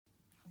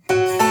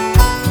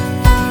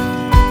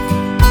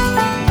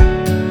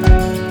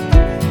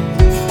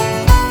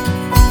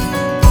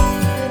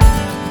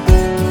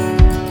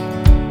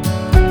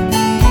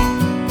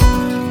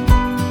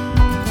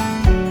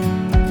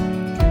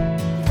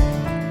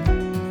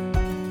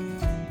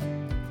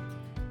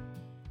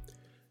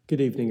Good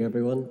evening,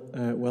 everyone.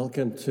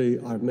 Welcome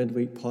to our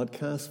midweek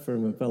podcast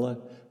from Avila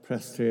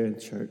Presbyterian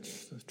Church.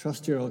 I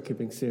trust you're all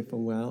keeping safe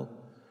and well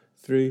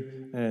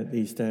through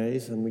these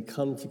days, and we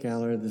come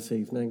together this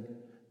evening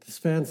to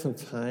spend some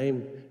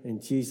time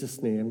in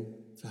Jesus' name,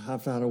 to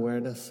have that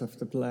awareness of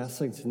the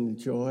blessings and the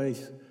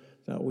joys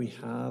that we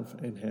have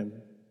in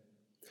Him.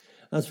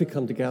 As we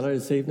come together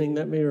this evening,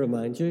 let me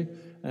remind you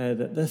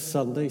that this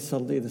Sunday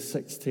the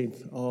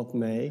 16th of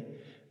May,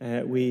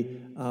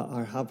 we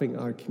are having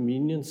our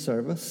communion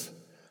service,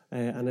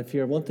 and if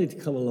you're wanting to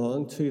come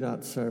along to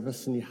that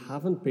service and you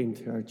haven't been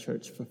to our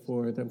church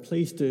before, then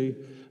please do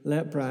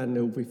let Brian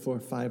know before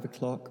 5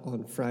 o'clock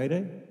on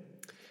Friday.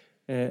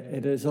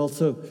 It is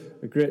also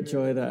a great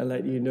joy that I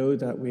let you know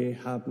that we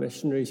have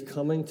missionaries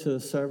coming to the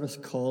service,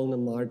 Colin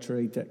and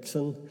Marjorie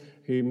Dixon,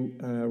 who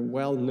are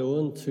well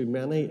known to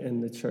many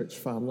in the church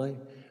family,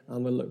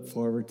 and we look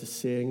forward to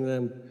seeing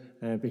them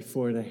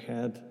before they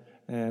head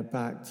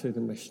back to the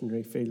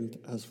missionary field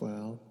as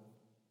well.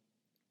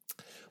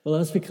 Well,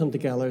 as we come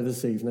together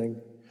this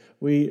evening,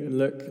 we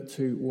look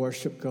to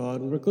worship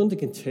God, and we're going to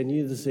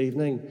continue this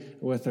evening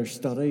with our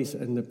studies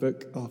in the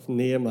book of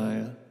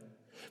Nehemiah.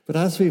 But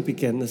as we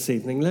begin this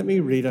evening, let me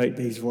read out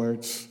these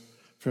words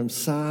from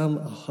Psalm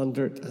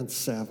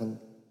 107.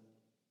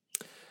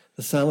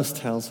 The psalmist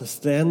tells us,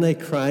 "Then they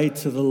cried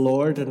to the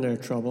Lord in their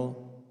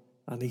trouble,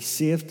 and He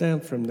saved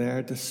them from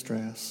their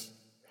distress.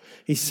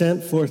 He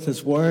sent forth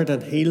His word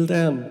and healed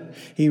them.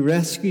 He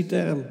rescued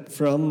them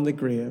from the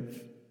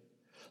grave.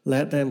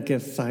 Let them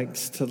give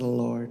thanks to the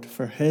Lord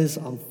for His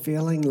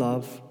unfailing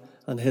love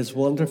and His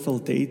wonderful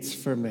deeds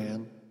for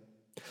men.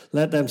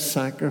 Let them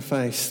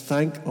sacrifice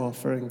thank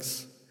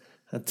offerings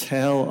and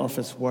tell of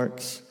His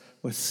works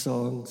with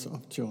songs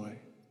of joy."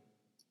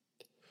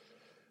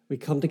 We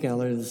come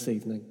together this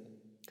evening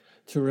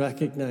to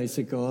recognize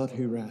the God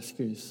who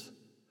rescues,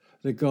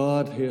 the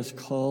God who has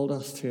called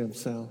us to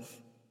Himself,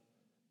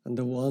 and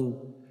the one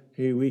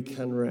who we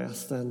can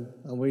rest in,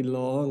 and we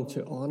long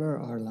to honor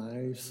our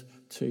lives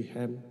to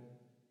Him,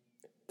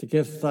 to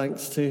give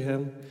thanks to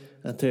Him,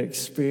 and to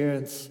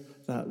experience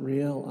that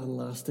real and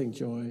lasting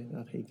joy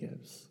that He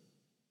gives.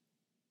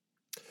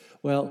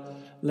 Well,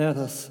 let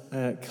us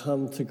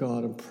come to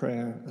God in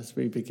prayer as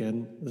we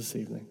begin this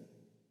evening.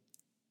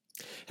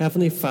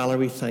 Heavenly Father,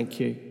 we thank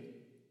You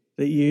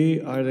that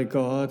You are the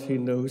God who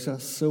knows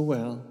us so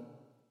well.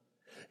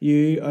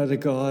 You are the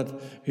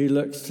God who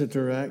looks to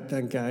direct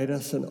and guide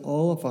us in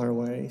all of our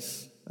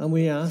ways. And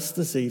we ask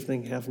this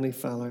evening, Heavenly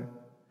Father,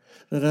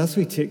 that as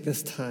we take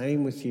this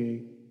time with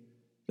You,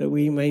 that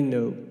we may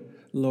know,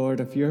 Lord,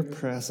 of Your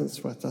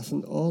presence with us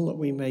in all that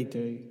we may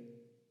do.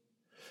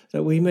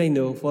 That we may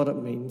know what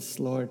it means,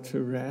 Lord,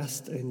 to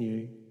rest in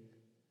You.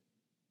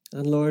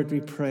 And Lord,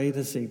 we pray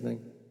this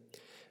evening,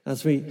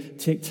 as we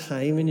take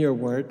time in Your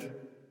word,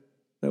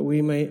 that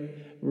we may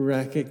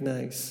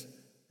recognize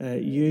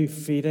You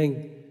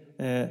feeding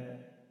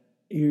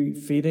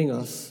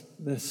us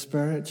the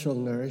spiritual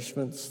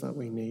nourishments that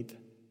we need.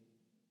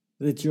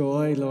 The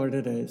joy, Lord,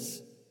 it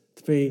is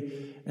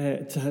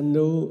to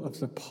know of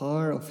the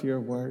power of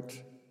Your word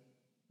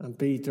and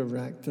be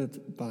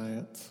directed by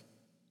it.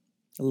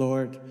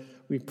 Lord,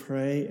 we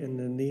pray in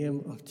the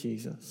name of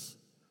Jesus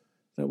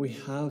that we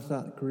have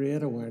that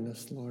great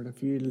awareness, Lord,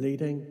 of You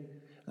leading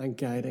and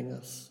guiding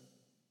us.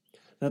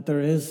 That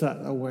there is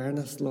that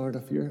awareness, Lord,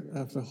 of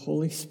the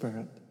Holy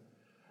Spirit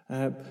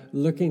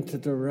looking to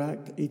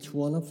direct each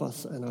one of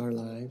us in our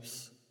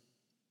lives,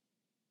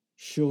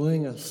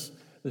 showing us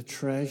the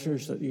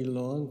treasures that You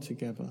long to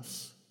give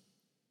us,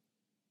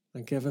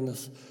 and giving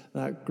us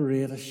that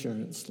great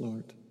assurance,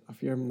 Lord,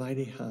 of Your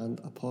mighty hand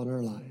upon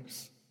our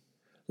lives.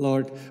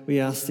 Lord, we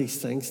ask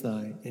these things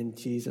now in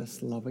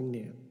Jesus' loving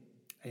name.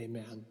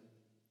 Amen.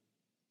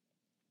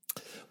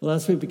 Well,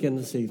 as we begin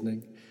this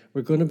evening,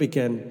 we're going to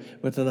begin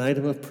with an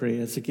item of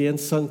praise, again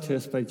sung to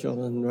us by John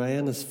and Ray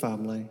and his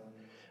family.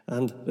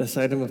 And this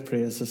item of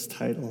praise is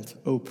titled,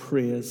 "Oh,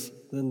 Praise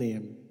the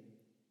Name."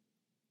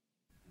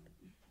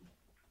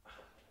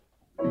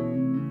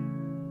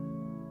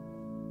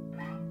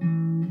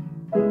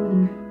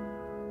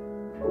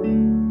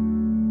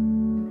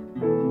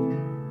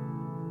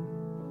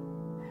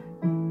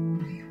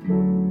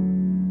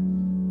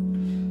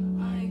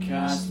 I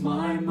cast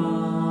my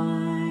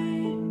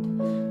mind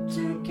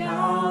to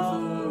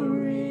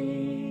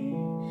Calvary,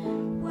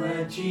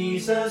 where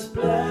Jesus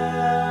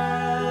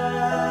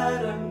bled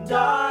and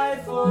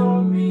died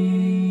for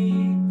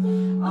me.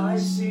 I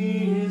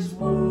see His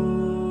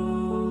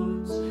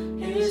wounds,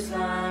 His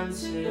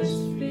hands,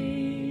 His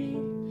feet,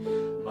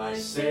 my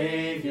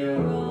Savior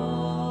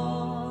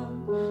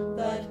on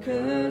that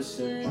cursed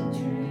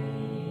tree.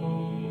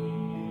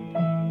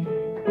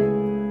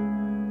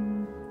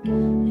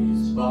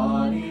 His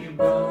body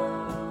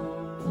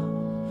bound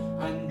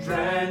and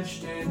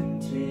drenched in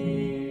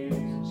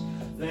tears,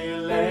 they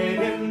laid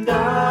Him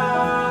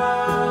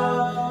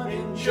down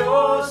in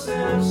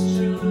Joseph's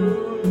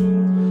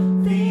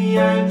tomb, the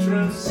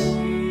entrance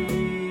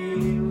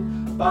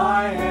sealed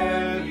by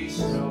heavy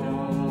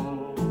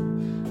stone.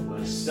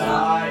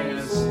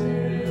 Messiah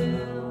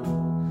still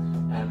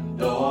and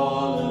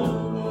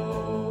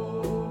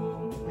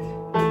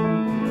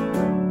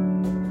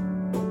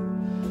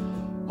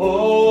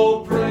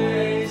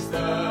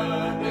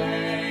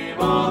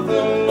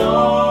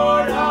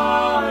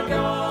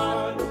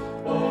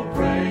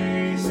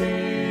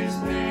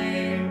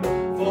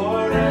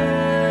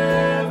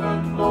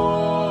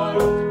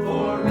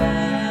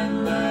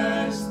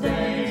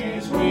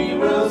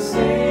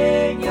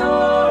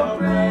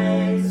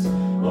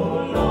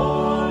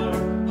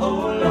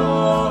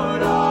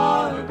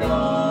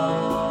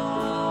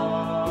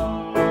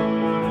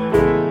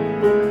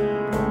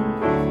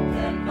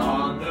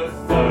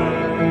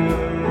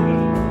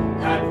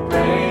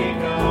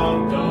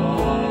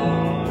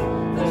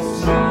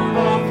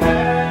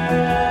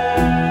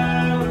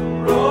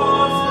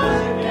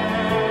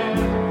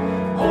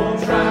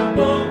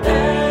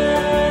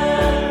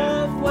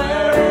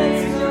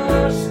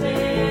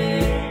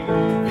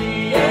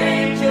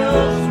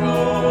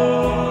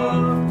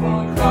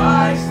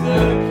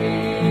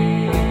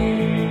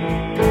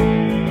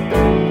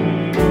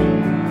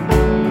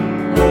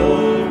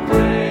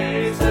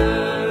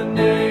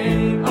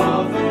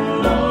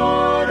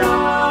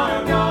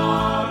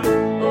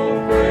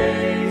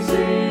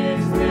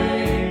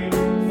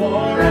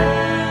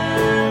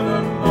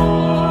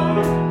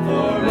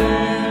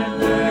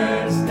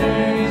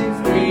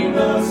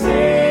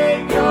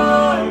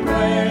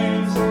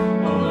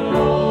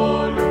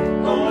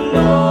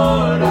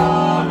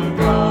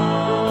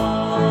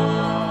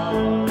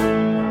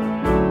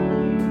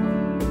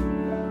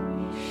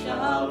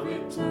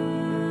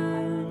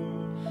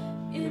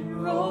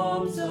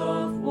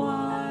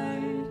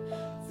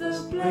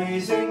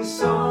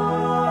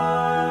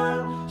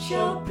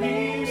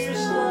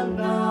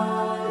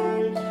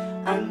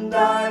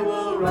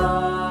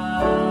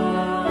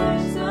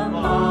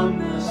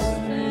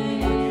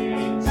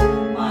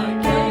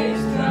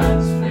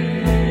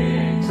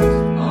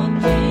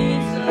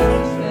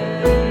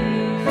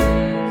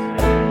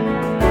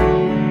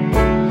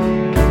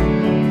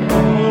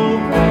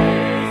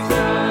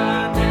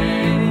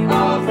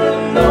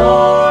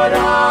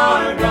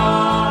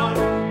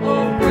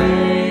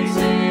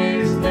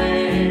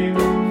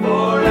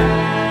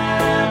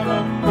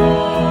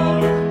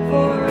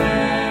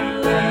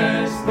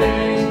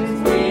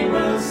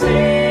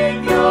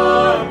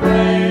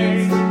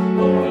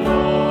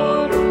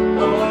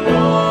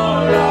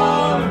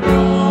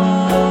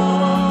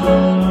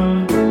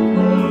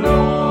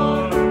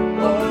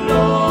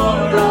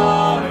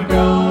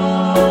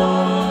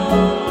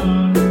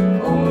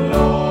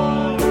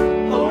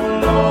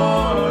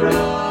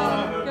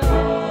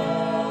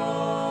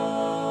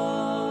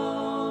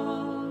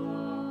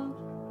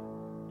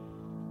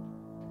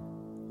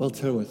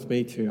turn with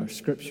me to our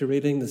scripture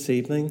reading this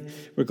evening.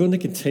 We're going to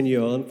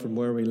continue on from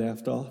where we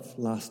left off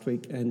last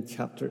week in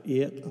chapter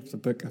 8 of the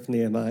book of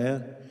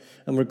Nehemiah.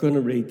 And we're going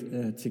to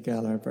read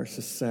together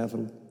verses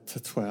 7 to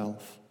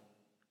 12.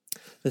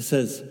 This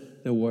is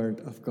the word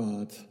of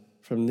God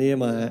from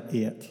Nehemiah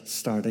 8,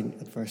 starting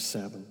at verse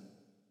 7.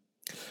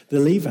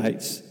 The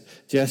Levites,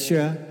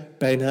 Jeshua,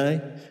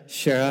 Bani,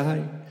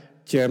 Sherai,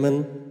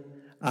 Jerman,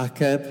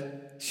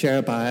 Akab,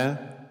 Sherebiah,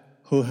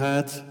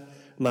 Hohad,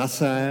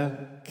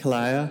 Masiah,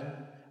 Kaliah,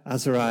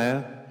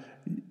 Azariah,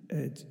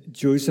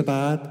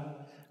 Jozabad,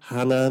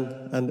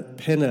 Hanan, and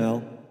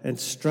Peniel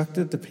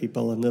instructed the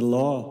people in the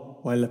law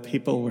while the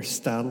people were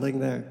standing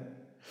there.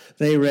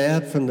 They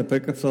read from the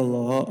book of the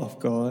law of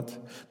God,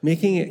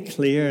 making it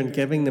clear and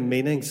giving the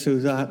meaning so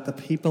that the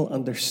people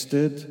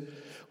understood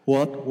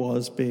what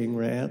was being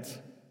read.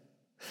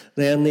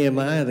 Then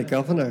Nehemiah the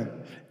governor,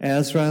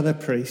 Ezra the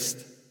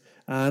priest,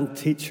 and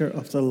teacher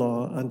of the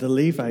law, and the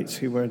Levites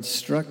who were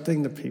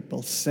instructing the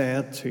people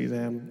said to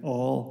them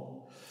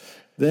all,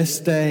 "This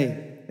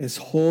day is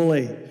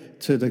holy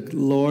to the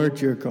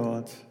Lord your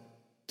God.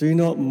 Do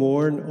not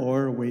mourn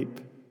or weep."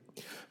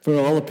 For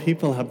all the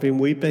people had been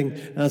weeping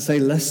as they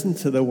listened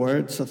to the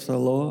words of the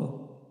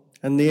law.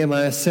 And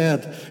Nehemiah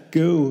said,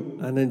 "Go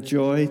and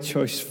enjoy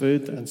choice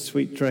food and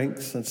sweet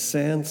drinks, and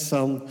send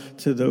some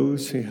to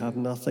those who have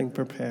nothing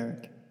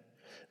prepared.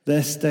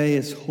 This day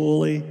is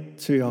holy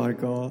to our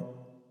God.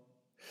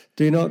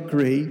 Do not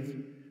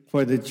grieve,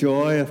 for the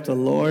joy of the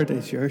Lord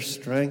is your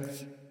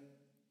strength."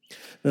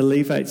 The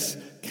Levites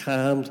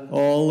calmed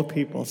all the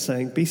people,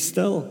 saying, "Be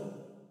still,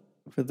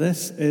 for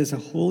this is a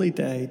holy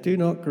day. Do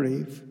not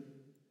grieve."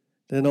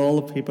 Then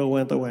all the people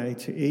went away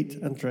to eat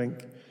and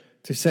drink,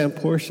 to send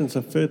portions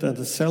of food, and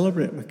to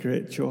celebrate with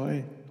great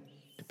joy,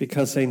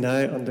 because they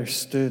now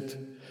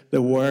understood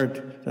the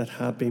word that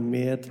had been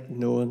made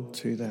known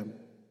to them.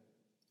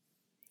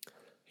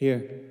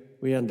 Here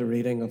we end the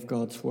reading of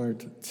God's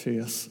word to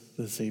us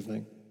this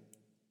evening.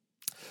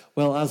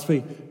 Well, as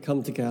we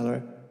come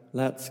together,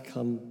 let's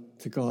come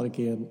to God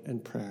again in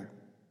prayer.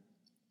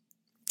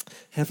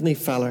 Heavenly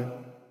Father,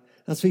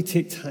 as we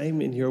take time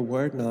in your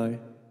word now,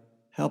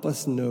 help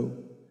us know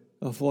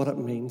of what it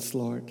means,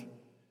 Lord,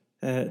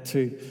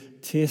 to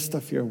taste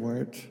of your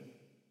word.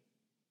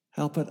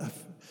 Help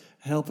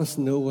us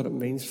know what it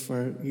means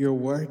for your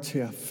word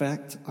to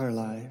affect our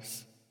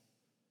lives.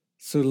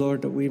 So,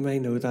 Lord, that we may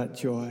know that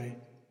joy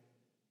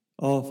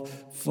of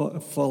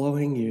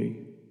following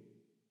you,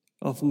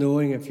 of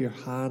knowing of your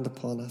hand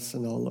upon us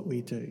in all that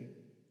we do.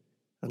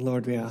 And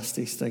Lord, we ask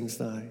these things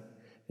now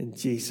in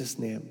Jesus'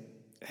 name.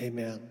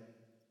 Amen.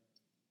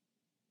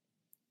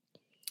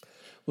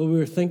 Well, we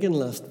were thinking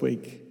last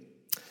week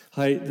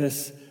how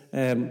this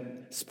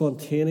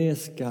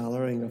spontaneous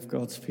gathering of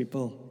God's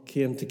people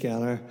came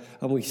together,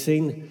 and we've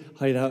seen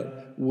how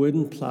that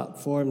wooden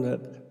platform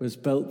that was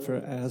built for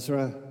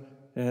Ezra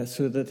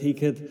so that he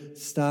could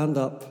stand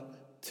up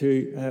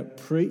to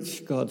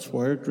preach God's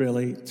word,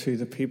 really, to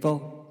the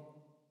people,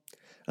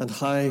 and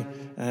how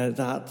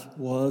that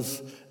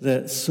was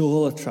the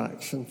sole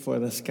attraction for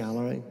this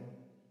gathering.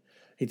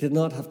 He did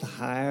not have to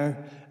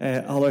hire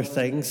other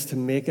things to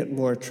make it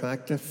more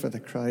attractive for the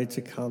crowd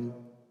to come.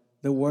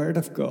 The word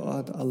of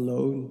God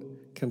alone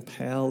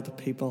compelled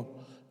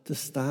people to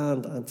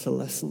stand and to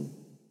listen.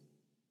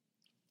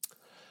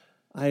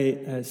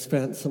 I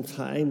spent some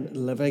time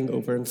living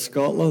over in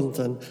Scotland,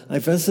 and I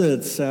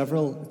visited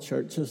several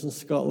churches in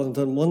Scotland,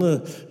 and one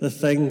of the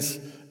things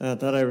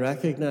that I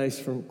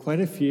recognised from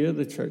quite a few of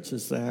the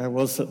churches there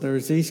was that there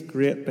was these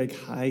great big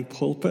high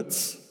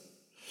pulpits,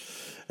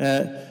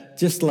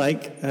 just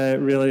like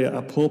really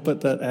a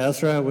pulpit that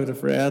Ezra would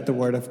have read the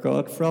word of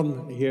God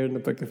from here in the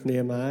book of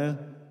Nehemiah.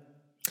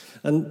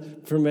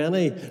 And for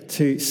many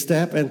to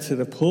step into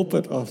the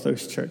pulpit of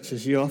those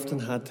churches, you often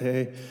had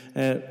to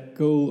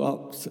go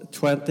up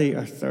 20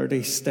 or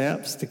 30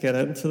 steps to get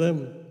into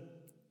them.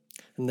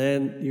 And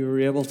then you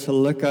were able to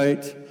look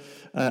out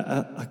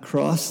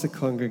across the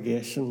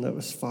congregation that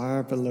was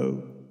far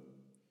below,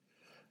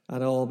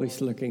 and always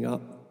looking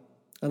up.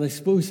 And I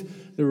suppose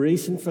the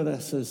reason for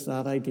this is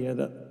that idea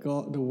that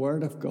God, the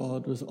Word of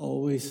God, was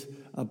always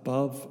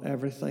above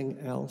everything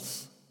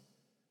else.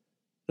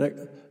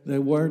 That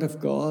the Word of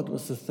God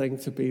was the thing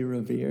to be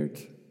revered.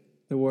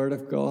 The Word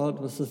of God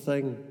was the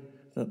thing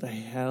that they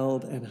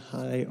held in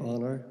high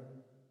honor.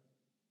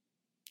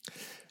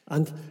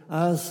 And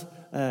as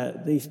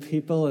these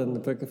people in the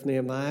book of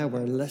Nehemiah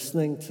were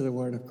listening to the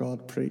Word of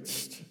God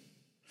preached,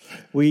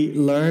 we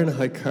learn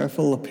how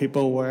careful the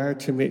people were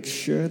to make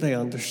sure they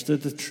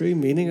understood the true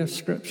meaning of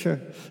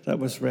Scripture that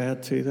was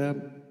read to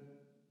them.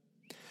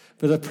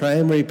 But the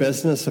primary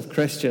business of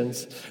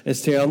Christians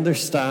is to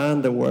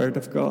understand the Word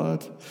of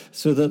God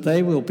so that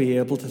they will be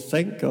able to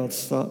think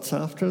God's thoughts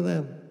after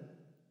them.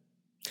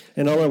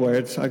 In other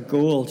words, our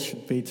goal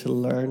should be to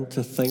learn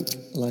to think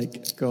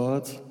like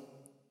God.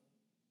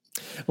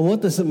 And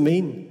what does it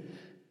mean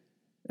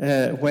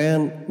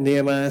when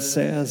Nehemiah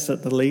says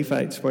that the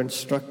Levites were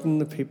instructing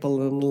the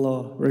people in the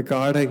law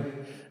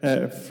regarding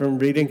from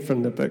reading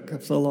from the book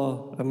of the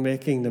law and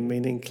making the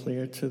meaning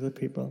clear to the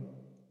people.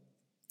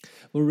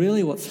 Well,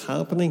 really what's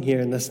happening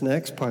here in this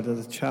next part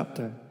of the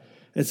chapter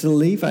is the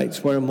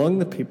Levites were among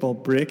the people,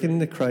 breaking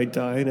the crowd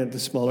down into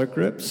smaller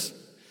groups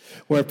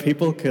where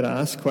people could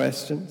ask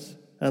questions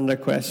and their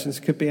questions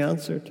could be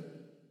answered.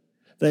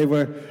 They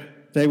would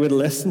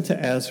listen to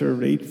Ezra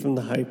read from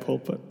the high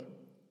pulpit,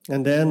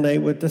 and then they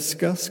would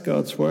discuss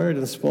God's word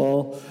in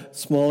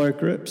smaller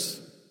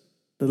groups.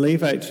 The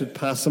Levites would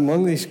pass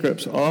among these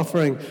groups,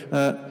 offering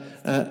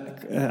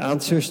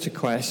answers to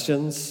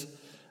questions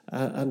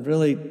and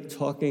really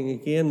talking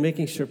again,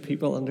 making sure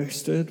people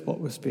understood what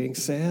was being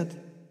said.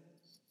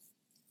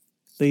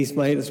 These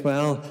might as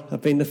well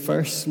have been the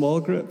first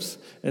small groups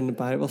in the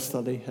Bible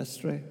study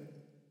history.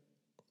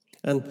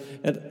 And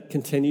it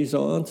continues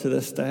on to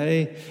this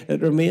day.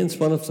 It remains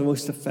one of the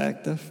most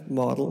effective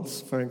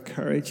models for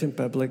encouraging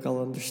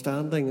biblical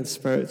understanding and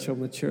spiritual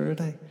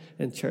maturity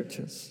in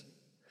churches.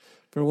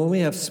 For when we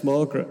have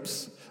small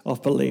groups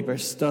of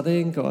believers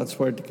studying God's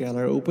word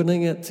together,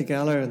 opening it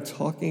together and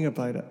talking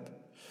about it,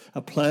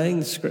 applying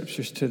the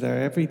scriptures to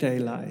their everyday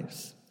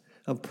lives,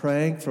 and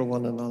praying for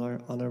one another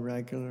on a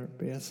regular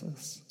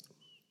basis,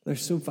 they're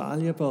so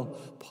valuable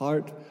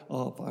part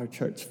of our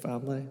church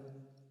family.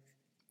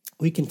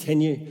 We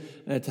continue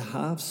to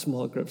have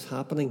small groups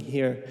happening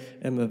here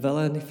in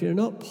Mavilla, and if you're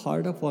not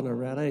part of one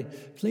already,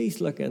 please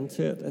look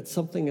into it. It's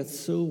something that's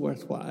so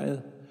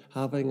worthwhile,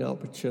 having an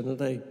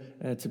opportunity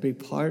to be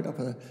part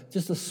of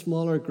just a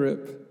smaller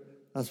group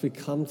as we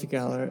come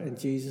together in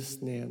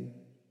Jesus' name,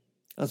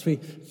 as we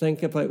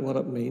think about what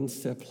it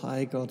means to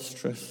apply God's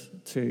truth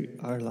to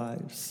our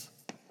lives.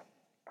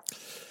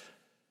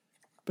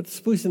 But I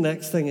suppose the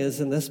next thing is,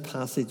 in this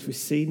passage, we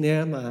see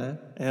Nehemiah,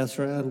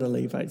 Ezra, and the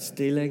Levites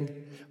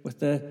dealing with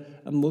the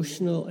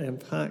emotional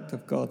impact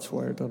of God's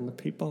word on the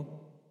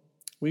people.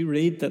 We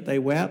read that they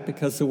wept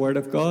because the word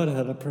of God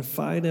had a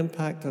profound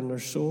impact on their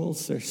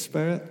souls, their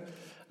spirit,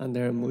 and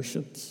their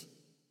emotions.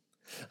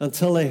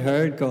 Until they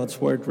heard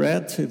God's word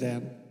read to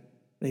them,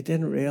 they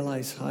didn't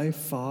realize how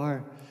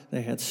far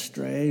they had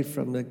strayed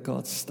from the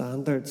God's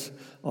standards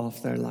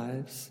of their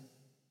lives.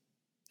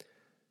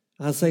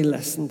 As they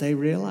listened, they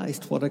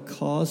realized what had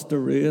caused the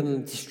ruin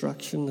and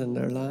destruction in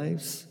their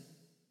lives.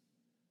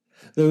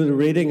 Through the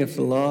reading of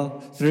the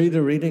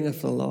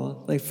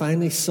law, they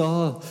finally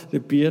saw the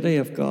beauty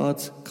of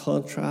God's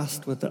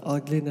contrast with the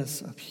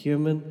ugliness of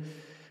human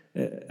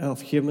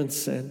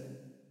sin.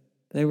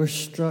 They were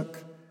struck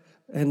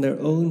in their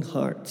own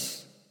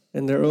hearts,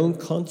 in their own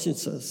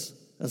consciences,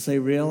 as they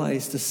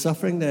realized the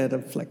suffering they had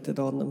inflicted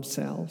on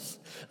themselves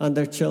and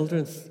their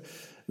children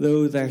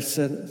through their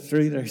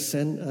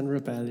sin and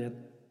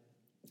rebellion.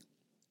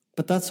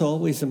 But that's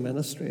always the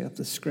ministry of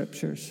the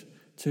Scriptures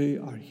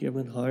to our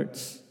human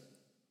hearts.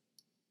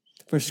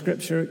 For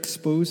Scripture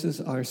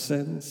exposes our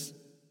sins.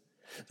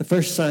 The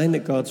first sign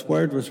that God's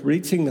word was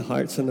reaching the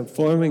hearts and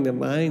informing the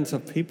minds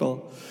of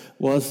people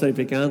was they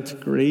began to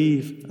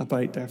grieve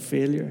about their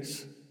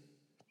failures.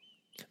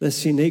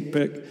 This unique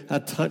book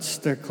had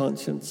touched their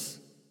conscience,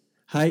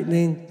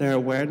 heightening their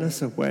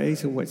awareness of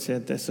ways in which they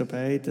had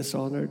disobeyed,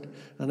 dishonored,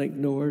 and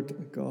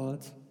ignored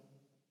God.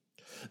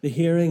 The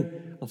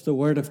hearing of the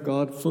word of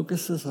God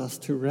focuses us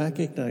to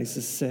recognize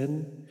the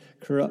sin,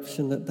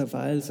 corruption that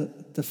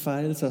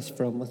defiles us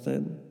from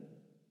within.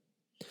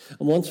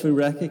 And once we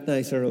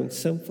recognize our own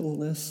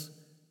sinfulness,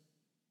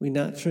 we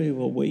naturally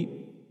will weep.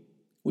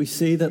 We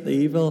see that the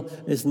evil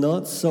is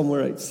not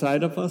somewhere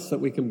outside of us that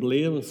we can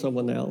blame on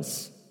someone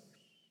else,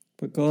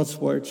 but God's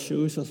word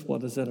shows us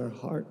what is in our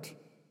heart.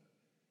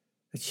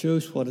 It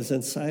shows what is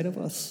inside of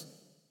us.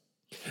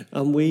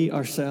 And we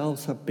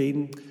ourselves have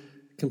been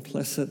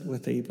complicit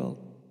with evil.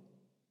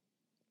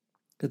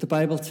 But the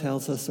Bible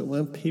tells us that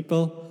when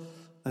people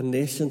and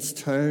nations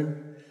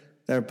turn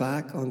their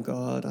back on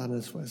God and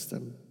his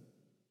wisdom,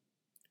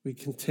 we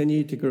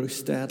continue to grow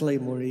steadily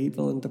more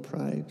evil and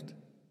deprived.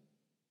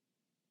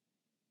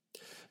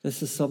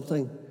 This is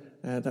something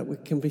that we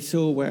can be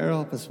so aware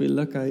of as we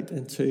look out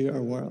into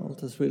our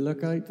world, as we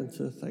look out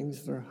into the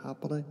things that are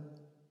happening.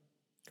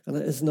 And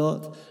it is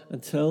not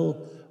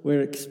until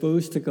we're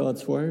exposed to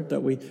God's word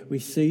that we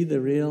see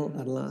the real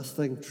and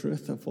lasting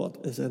truth of what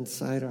is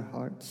inside our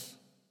hearts.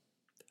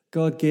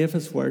 God gave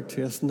his word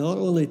to us not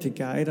only to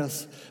guide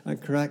us and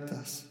correct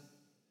us,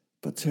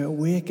 but to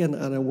awaken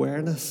an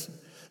awareness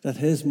that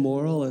his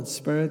moral and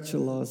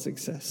spiritual laws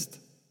exist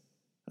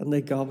and they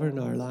govern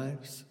our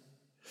lives.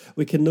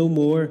 We can no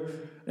more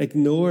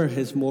ignore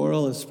his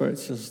moral and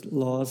spiritual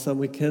laws than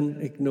we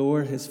can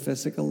ignore his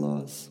physical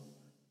laws.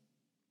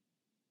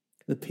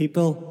 The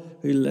people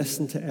who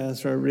listened to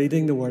Ezra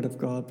reading the word of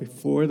God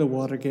before the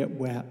Watergate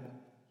wept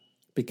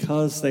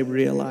because they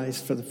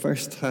realized for the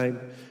first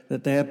time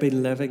that they had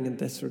been living in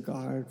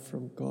disregard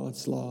from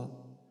God's law,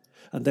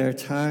 and their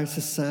entire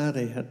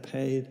society had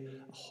paid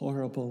a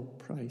horrible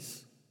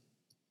price.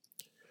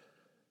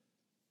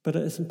 But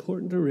it is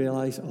important to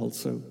realize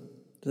also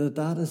that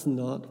that is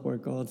not where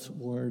God's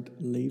word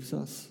leaves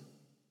us.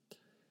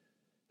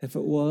 If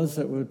it was,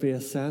 it would be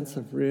a sense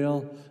of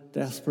real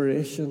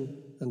desperation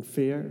and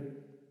fear.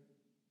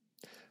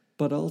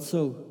 But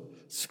also,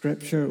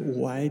 Scripture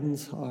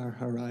widens our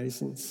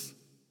horizons.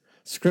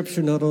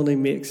 Scripture not only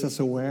makes us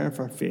aware of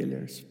our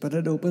failures, but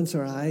it opens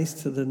our eyes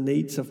to the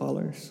needs of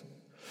others.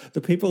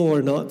 The people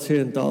were not to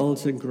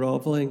indulge in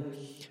groveling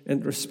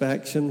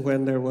introspection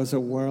when there was a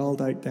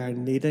world out there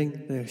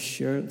needing the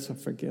assurance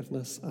of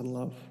forgiveness and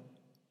love.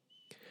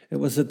 It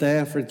was a day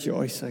of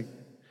rejoicing,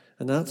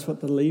 and that's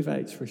what the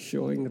Levites were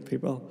showing the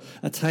people,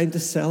 a time to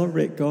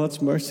celebrate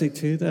God's mercy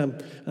to them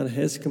and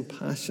his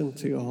compassion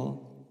to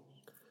all.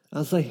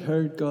 As they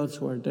heard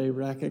God's word, they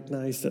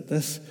recognized that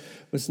this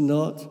was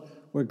not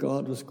where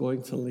God was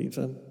going to leave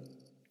them.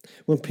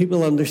 When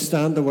people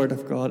understand the word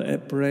of God,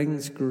 it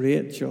brings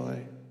great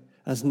joy.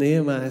 As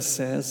Nehemiah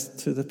says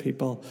to the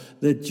people,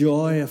 the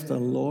joy of the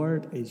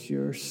Lord is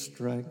your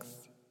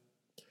strength.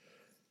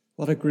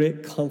 What a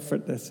great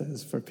comfort this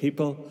is for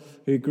people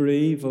who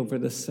grieve over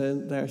their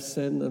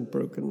sin and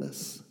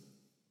brokenness.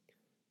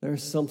 There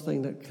is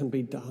something that can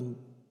be done.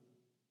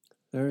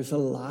 There is a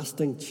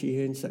lasting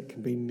change that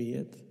can be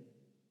made.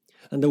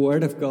 And the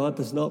word of God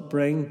does not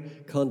bring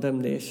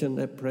condemnation.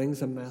 It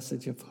brings a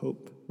message of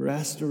hope,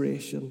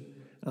 restoration,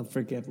 and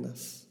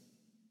forgiveness.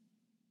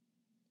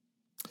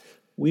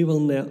 We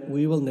will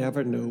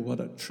never know what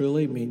it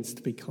truly means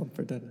to be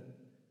comforted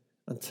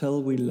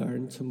until we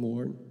learn to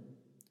mourn.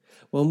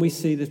 When we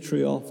see the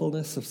true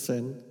awfulness of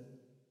sin,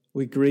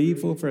 we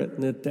grieve over it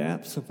in the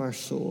depths of our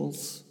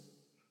souls.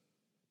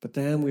 But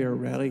then we are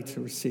ready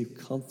to receive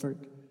comfort,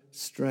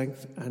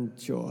 strength, and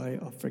joy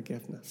of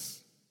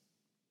forgiveness.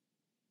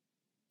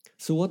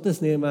 So what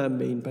does Nehemiah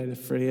mean by the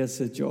phrase,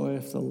 the joy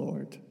of the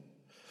Lord?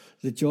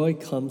 The joy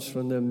comes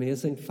from the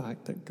amazing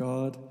fact that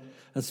God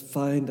has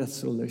found a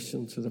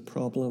solution to the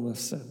problem of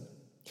sin.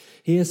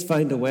 He has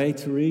found a way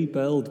to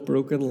rebuild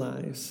broken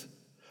lives.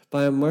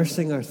 By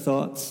immersing our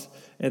thoughts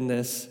in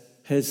this,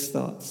 his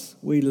thoughts,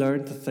 we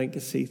learn to think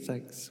as he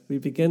thinks. We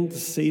begin to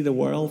see the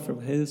world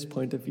from his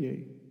point of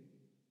view.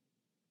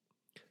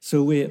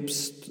 So we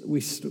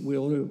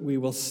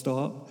will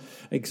stop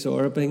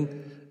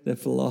absorbing the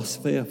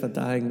philosophy of a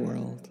dying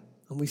world,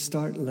 and we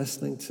start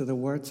listening to the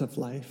words of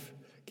life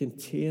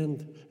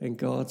contained in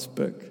God's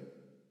book.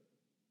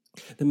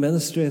 The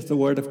ministry of the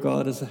Word of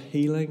God is a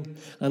healing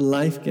and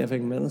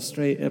life-giving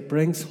ministry. It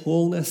brings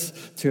wholeness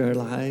to our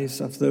lives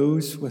of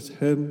those with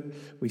whom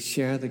we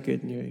share the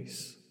good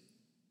news.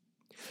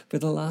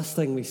 But the last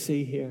thing we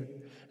see here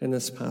in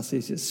this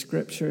passage is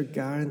Scripture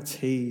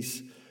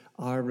guarantees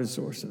our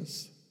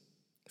resources.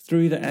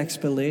 Through the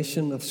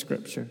explanation of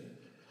Scripture,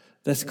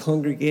 this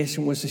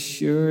congregation was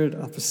assured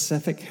of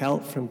specific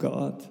help from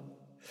God.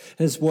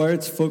 His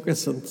words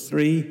focus on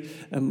three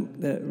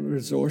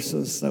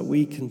resources that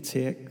we can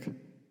take.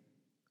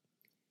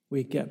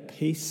 We get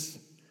peace,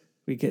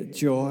 we get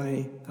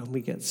joy, and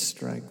we get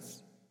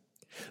strength.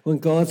 When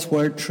God's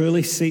word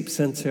truly seeps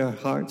into our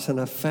hearts and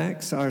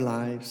affects our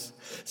lives,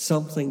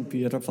 something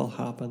beautiful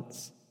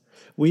happens.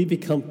 We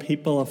become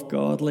people of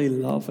godly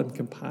love and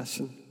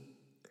compassion.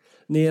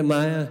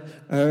 Nehemiah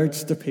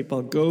urged the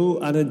people, go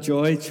and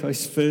enjoy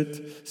choice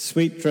food,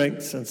 sweet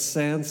drinks, and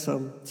send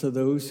some to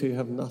those who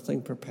have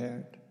nothing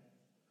prepared.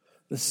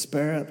 The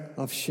spirit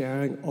of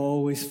sharing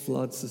always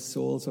floods the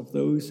souls of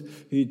those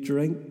who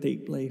drink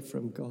deeply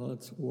from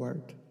God's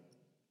word.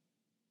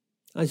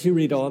 As you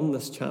read on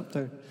this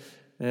chapter,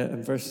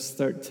 in verses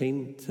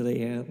 13 to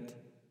the end,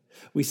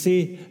 we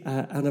see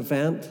an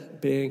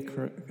event being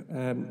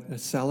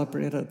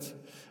celebrated.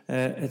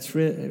 It's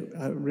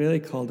really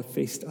called the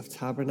Feast of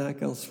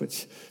Tabernacles,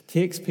 which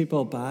takes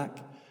people back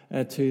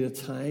to the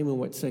time in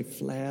which they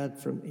fled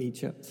from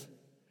Egypt.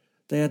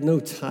 They had no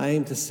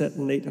time to sit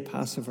and eat a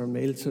Passover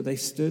meal, so they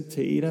stood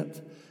to eat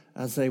it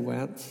as they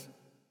went.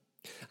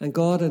 And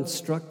God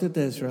instructed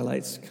the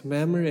Israelites to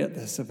commemorate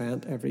this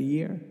event every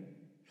year.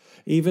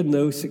 Even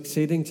though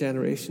succeeding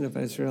generation of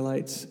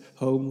Israelites'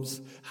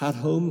 homes had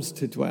homes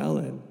to dwell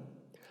in,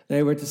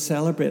 they were to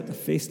celebrate the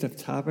Feast of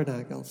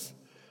Tabernacles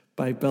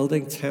by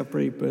building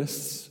temporary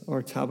booths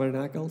or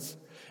tabernacles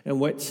in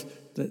which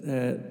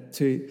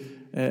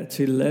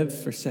to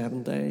live for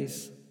 7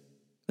 days.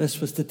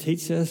 This was to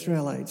teach the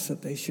Israelites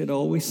that they should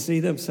always see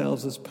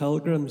themselves as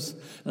pilgrims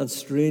and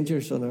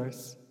strangers on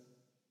earth.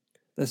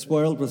 This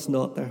world was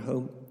not their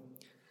home.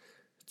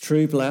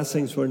 True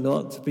blessings were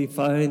not to be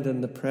found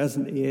in the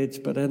present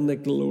age, but in the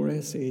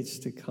glorious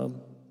age to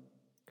come.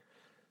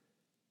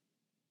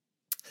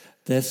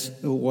 This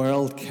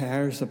world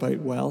cares about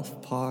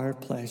wealth, power,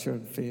 pleasure,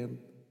 and fame.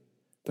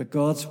 But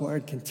God's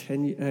word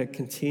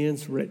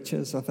contains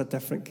riches of a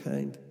different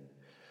kind.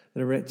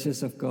 The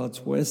riches of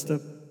God's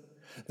wisdom,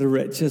 the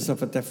riches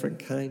of a different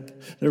kind.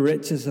 The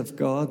riches of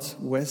God's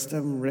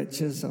wisdom,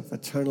 riches of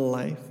eternal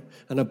life,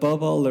 and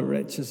above all, the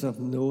riches of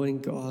knowing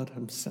God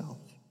himself.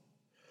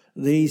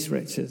 These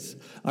riches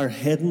are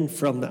hidden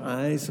from the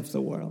eyes of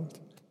the world,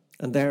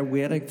 and they're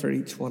waiting for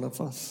each one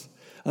of us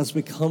as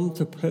we come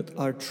to put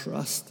our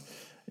trust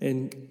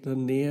in the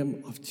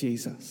name of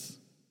Jesus.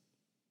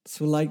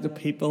 So like the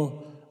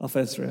people of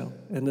Israel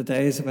in the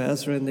days of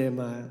Ezra and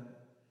Nehemiah,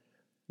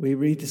 We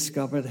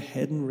rediscover the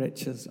hidden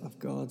riches of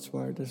God's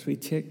Word as we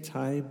take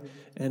time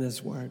in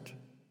His Word.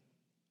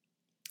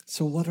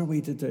 So what are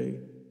we to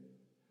do?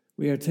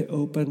 We are to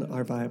open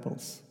our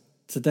Bibles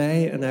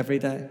today and every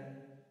day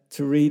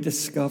to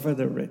rediscover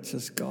the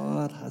riches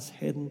God has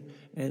hidden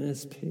in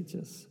His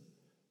pages.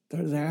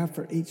 They're there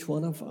for each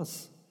one of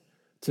us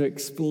to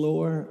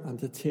explore and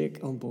to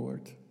take on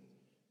board.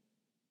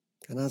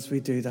 And as we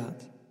do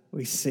that,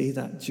 we see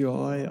that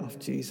joy of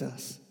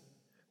Jesus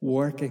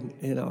working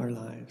in our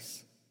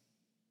lives.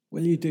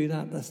 Will you do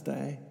that this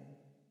day?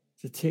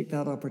 To take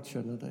that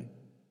opportunity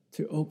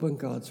to open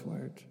God's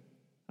Word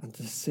and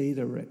to see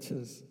the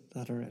riches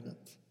that are in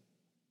it.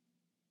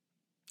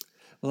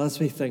 Well, as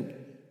we think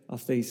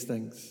of these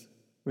things,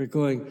 we're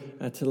going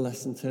to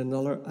listen to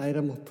another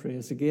item of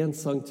praise, again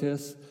sung to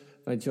us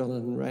by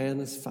Jonathan Ray and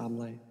his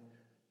family.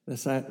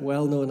 This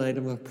well-known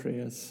item of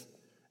praise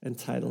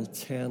entitled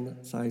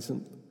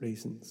 10,000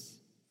 Reasons.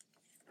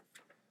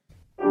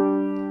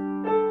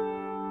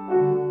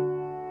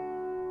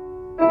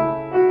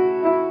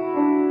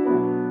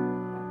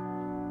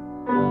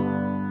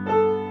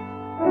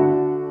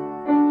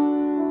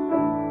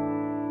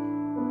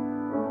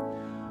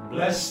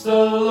 Bless the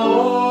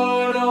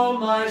Lord, O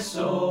my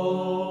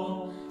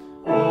soul,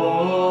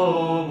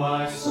 O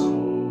my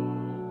soul.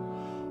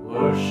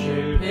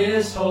 Worship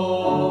His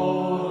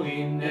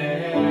holy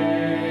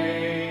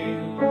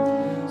name.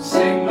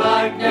 Sing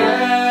like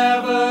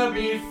never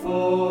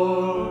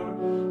before,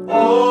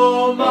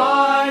 O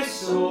my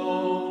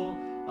soul.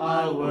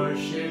 I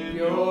worship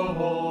your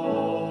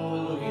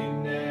holy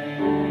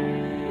name.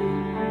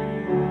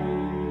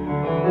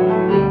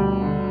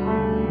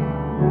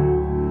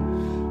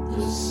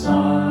 The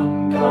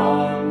sun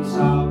comes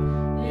up,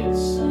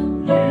 it's a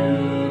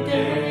new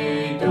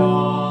day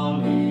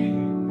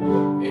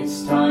dawning.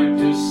 It's time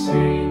to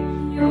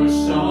sing your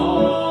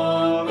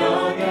song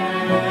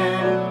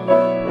again.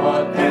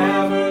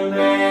 Whatever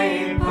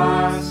may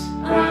pass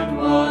and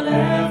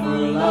whatever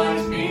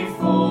lies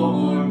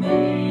before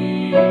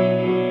me,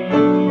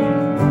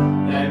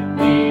 let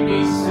me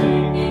be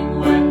singing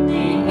when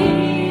the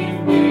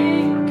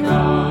evening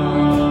comes.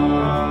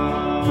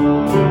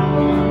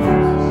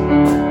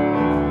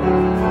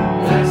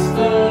 Bless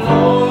the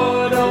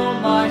Lord, O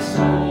my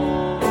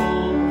soul,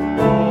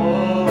 O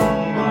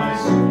my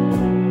soul.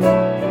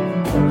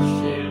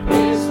 Worship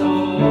His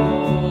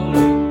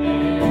holy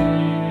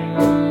name.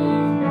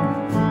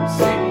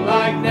 Sing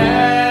like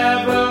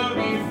never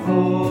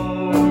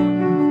before,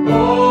 O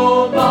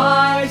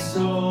my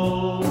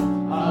soul.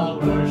 I'll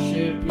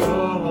worship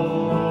your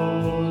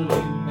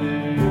holy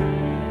name.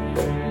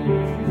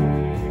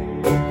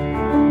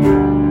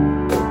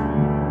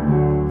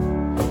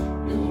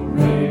 You're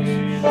rich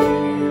in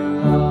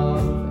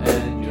love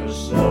and you're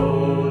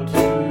slow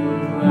to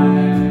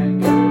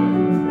anger.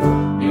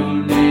 Your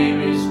name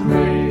is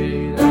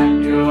great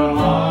and your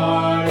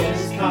heart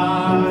is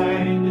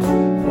kind.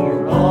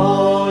 For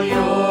all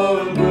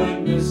your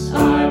goodness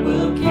I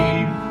will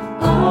keep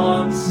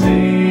on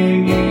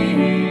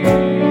singing.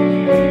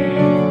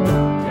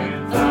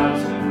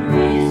 10,000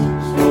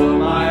 reasons for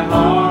my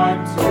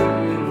heart to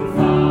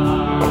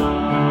find.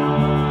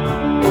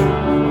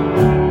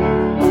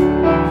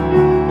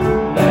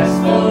 Bless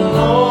the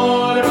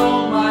Lord,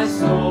 O my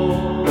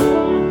soul,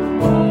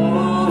 O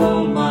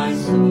my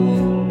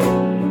soul.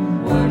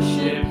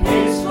 Worship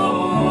His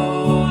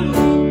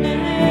holy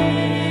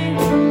name.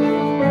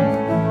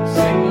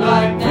 Sing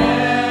like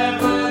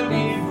never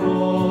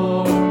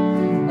before,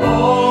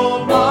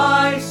 O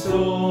my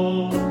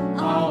soul.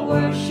 I'll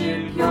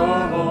worship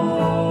your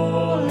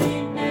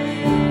holy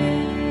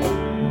name.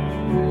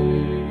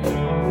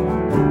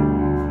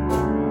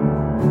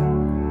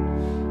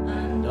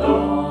 And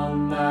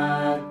on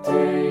that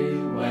day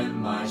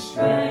when my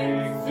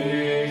strength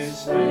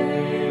is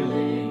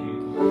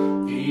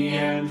failing, the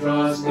end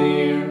draws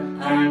near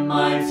and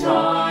my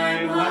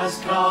time has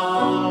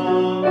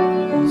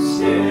come,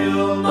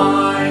 still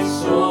my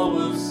soul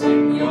will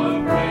sing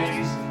your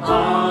praise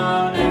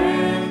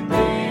unending.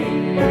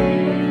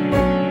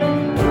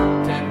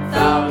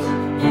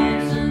 10,000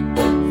 years and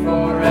then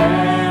forevermore.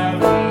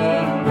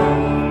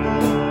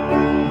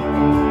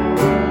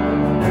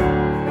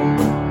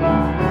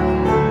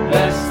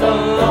 Bless the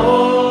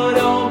Lord,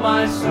 O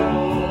my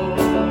soul,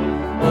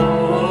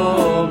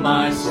 O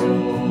my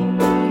soul.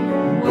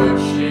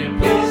 Worship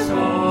His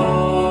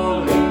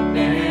holy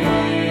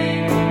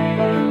name.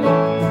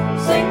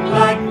 Sing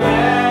like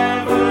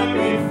never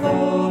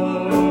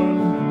before,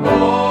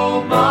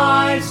 O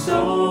my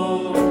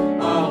soul.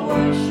 I'll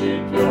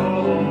worship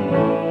your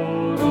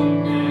holy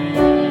name.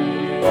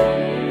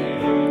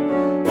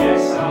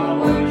 Yes, I'll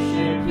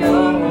worship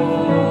your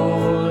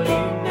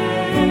holy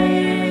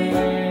name.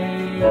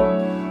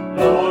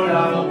 Lord,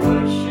 I'll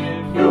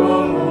worship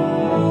your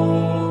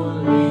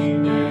holy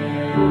name.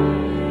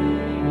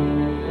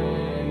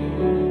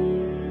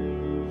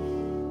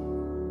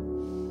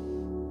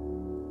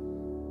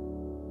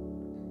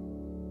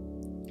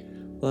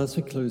 Well, as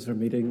we close our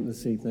meeting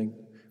this evening,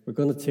 we're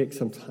going to take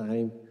some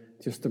time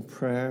just in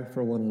prayer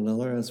for one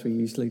another, as we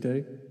usually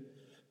do.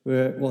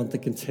 We want to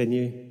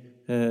continue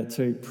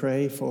to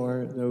pray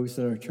for those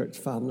in our church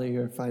family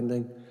who are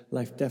finding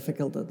life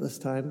difficult at this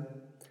time.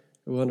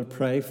 We want to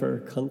pray for our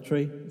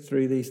country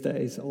through these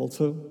days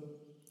also.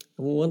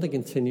 And we want to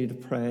continue to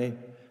pray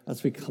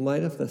as we come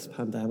out of this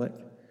pandemic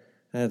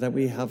that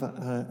we have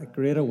a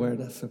great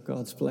awareness of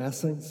God's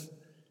blessings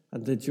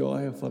and the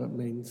joy of what it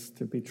means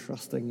to be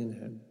trusting in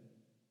Him.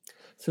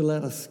 So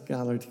let us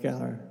gather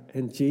together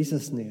in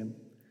Jesus' name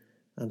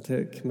and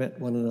to commit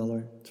one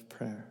another to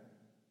prayer.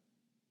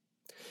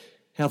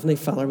 Heavenly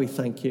Father, we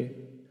thank you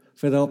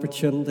for the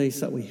opportunities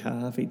that we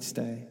have each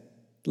day,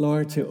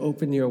 Lord, to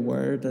open your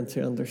word and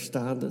to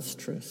understand its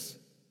truths.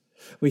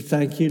 We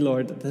thank you,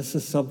 Lord, that this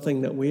is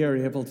something that we are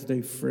able to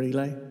do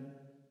freely.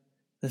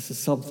 This is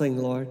something,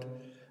 Lord,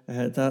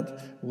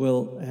 that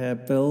will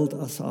build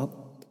us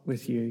up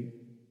with you.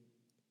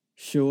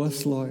 Show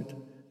us, Lord,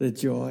 the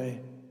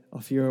joy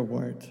of your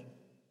word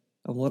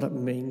and what it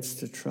means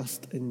to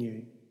trust in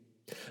you.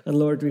 And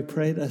Lord, we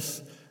pray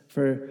this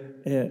for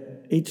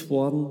each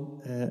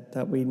one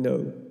that we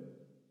know.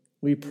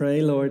 We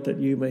pray, Lord, that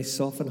you may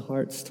soften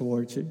hearts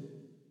towards you.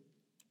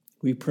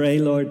 We pray,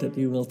 Lord, that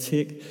you will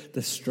take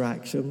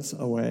distractions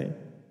away.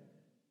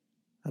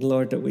 And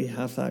Lord, that we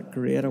have that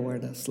great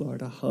awareness,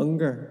 Lord, a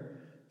hunger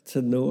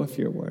to know of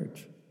your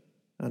word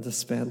and to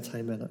spend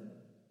time in it.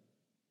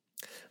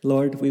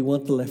 Lord, we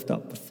want to lift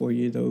up before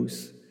you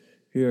those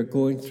who are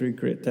going through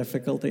great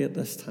difficulty at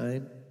this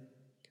time.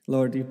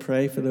 Lord, we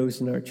pray for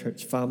those in our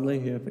church family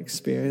who have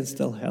experienced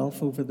ill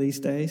health over these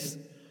days.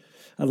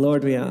 And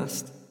Lord, we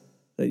ask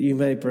that you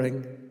may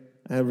bring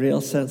a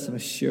real sense of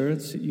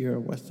assurance that you are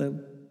with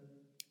them.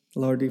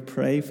 Lord, we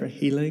pray for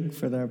healing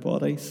for their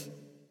bodies.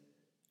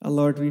 And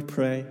Lord, we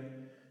pray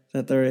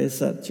that there is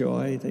that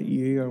joy that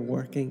you are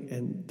working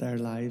in their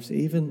lives,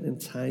 even in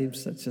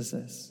times such as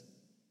this.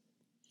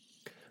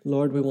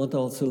 Lord, we want to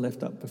also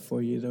lift up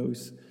before you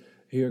those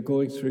who are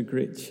going through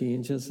great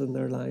changes in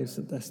their lives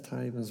at this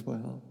time as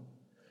well.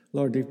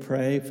 Lord, we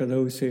pray for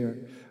those who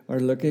are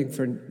looking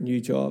for new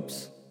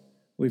jobs.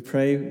 We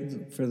pray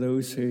for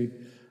those whose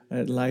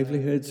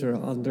livelihoods are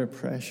under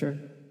pressure.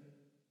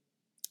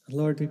 And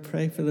Lord, we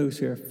pray for those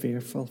who are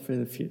fearful for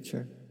the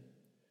future.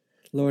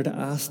 Lord,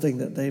 asking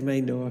that they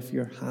may know of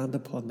your hand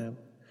upon them,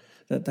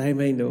 that they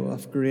may know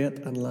of great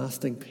and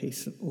lasting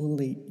peace that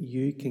only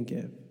you can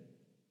give.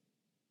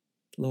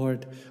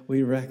 Lord,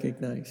 we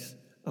recognize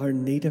our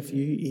need of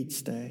you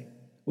each day.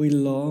 We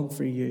long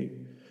for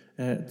you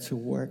to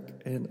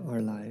work in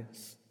our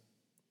lives.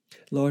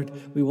 Lord,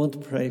 we want to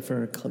pray for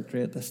our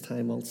country at this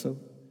time also.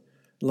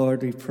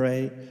 Lord, we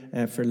pray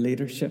for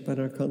leadership in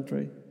our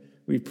country.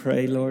 We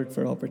pray, Lord,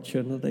 for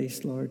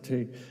opportunities, Lord,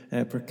 to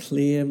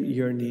proclaim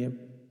your name.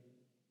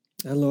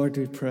 And Lord,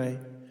 we pray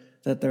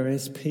that there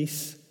is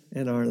peace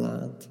in our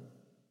land.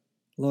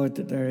 Lord,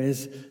 that there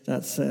is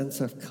that sense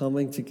of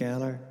coming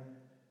together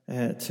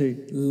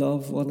to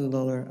love one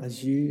another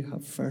as you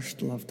have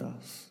first loved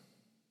us.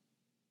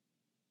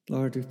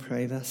 Lord, we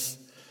pray this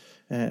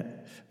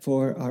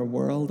for our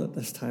world at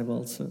this time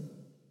also.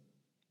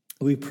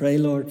 We pray,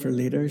 Lord, for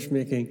leaders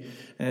making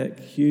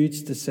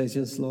huge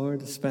decisions,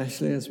 Lord,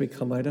 especially as we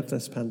come out of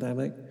this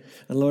pandemic.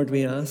 And Lord,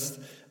 we ask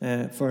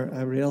for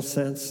a real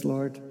sense,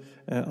 Lord,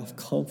 of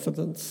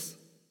confidence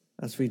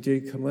as we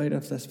do come out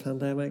of this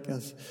pandemic,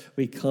 as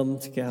we come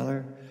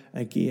together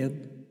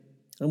again.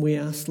 And we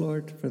ask,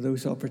 Lord, for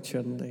those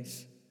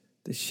opportunities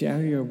to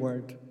share your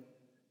word,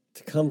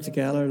 to come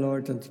together,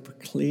 Lord, and to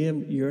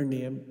proclaim your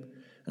name,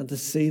 and to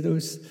see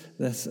this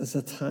as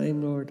a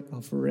time, Lord,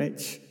 of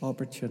rich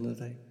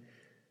opportunity.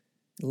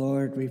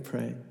 Lord, we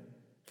pray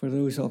for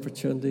those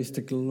opportunities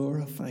to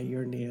glorify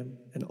your name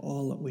in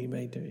all that we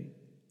may do.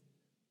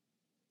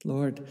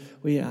 Lord,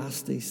 we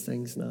ask these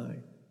things now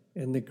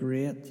in the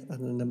great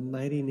and in the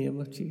mighty name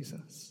of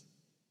Jesus.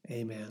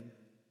 Amen.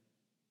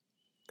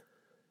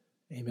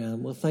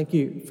 Amen. Well, thank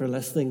you for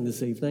listening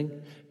this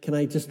evening. Can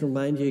I just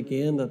remind you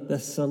again that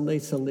this Sunday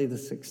the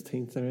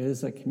 16th, there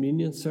is a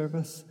communion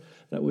service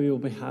that we will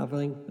be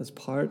having as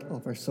part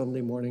of our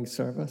Sunday morning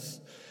service.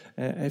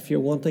 If you're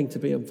wanting to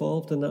be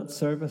involved in that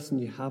service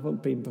and you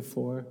haven't been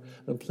before,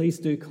 then please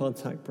do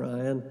contact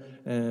Brian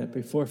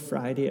before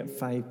Friday at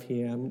 5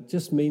 p.m. It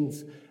just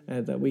means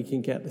that we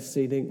can get the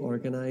seating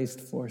organised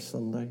for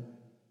Sunday.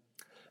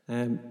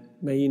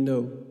 May you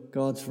know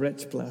God's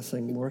rich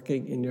blessing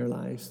working in your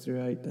lives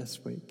throughout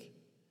this week.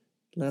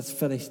 Let's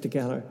finish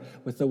together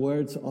with the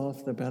words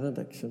of the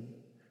benediction.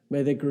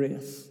 May the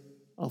grace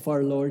of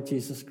our Lord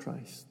Jesus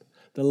Christ,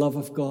 the love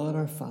of God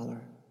our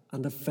Father,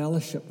 and the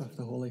fellowship of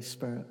the Holy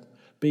Spirit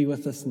be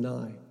with us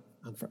now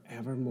and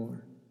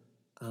forevermore.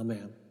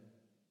 Amen.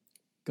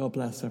 God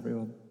bless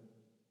everyone.